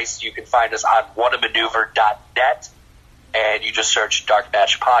merchandise, you can find us on whatamaneuver.net. And you just search Dark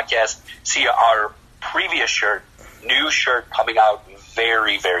Match Podcast. See our previous shirt, new shirt coming out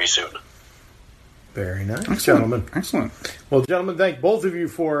very, very soon. Very nice, excellent, gentlemen. Excellent. Well, gentlemen, thank both of you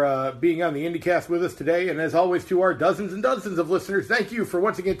for being on the IndyCast with us today. And as always, to our dozens and dozens of listeners, thank you for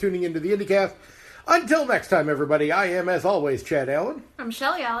once again tuning into the IndyCast. Until next time, everybody, I am, as always, Chad Allen. I'm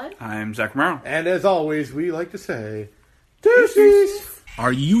Shelly Allen. I'm Zach Romero. And as always, we like to say, deuces!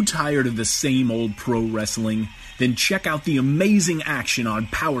 Are you tired of the same old pro wrestling? Then check out the amazing action on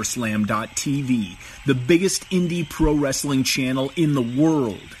Powerslam.tv, the biggest indie pro wrestling channel in the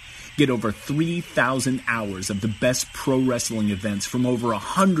world. Get over 3,000 hours of the best pro wrestling events from over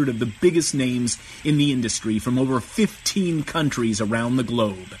 100 of the biggest names in the industry from over 15 countries around the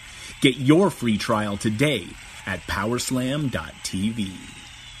globe. Get your free trial today at Powerslam.tv.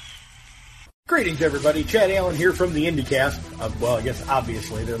 Greetings, everybody. Chad Allen here from the IndyCast. Well, I guess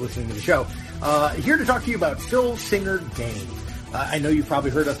obviously they're listening to the show. Here to talk to you about Phil Singer Games. I know you've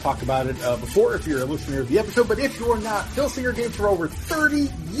probably heard us talk about it before if you're a listener of the episode, but if you're not, Phil Singer Games for over 30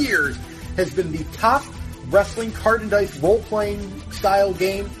 years has been the top wrestling card and dice role-playing style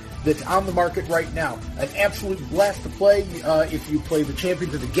game that's on the market right now. An absolute blast to play if you play the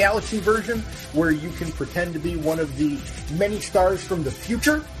Champions of the Galaxy version, where you can pretend to be one of the many stars from the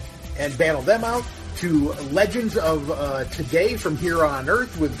future and battle them out, to legends of today from here on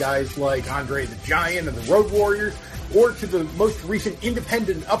Earth with guys like Andre the Giant and the Road Warriors, or to the most recent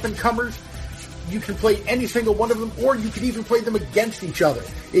independent up-and-comers. You can play any single one of them, or you can even play them against each other.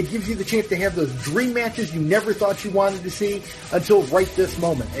 It gives you the chance to have those dream matches you never thought you wanted to see until right this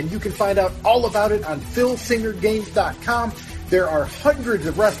moment. And you can find out all about it on PhilSingerGames.com. There are hundreds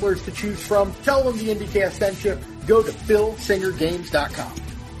of wrestlers to choose from. Tell them the IndyCast sent you. Go to PhilSingerGames.com.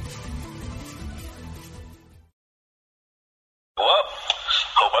 Well,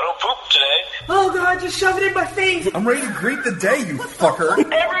 hope I don't poop today. Oh God, just shove it in my face. I'm ready to greet the day, you fucker.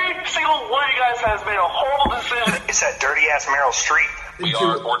 Every single one of you guys has made a horrible decision. It's that dirty-ass Meryl Streep.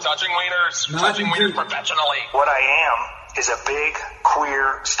 We're touching wieners. Touching wieners professionally. What I am is a big,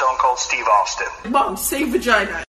 queer, Stone Cold Steve Austin. Mom, say vagina.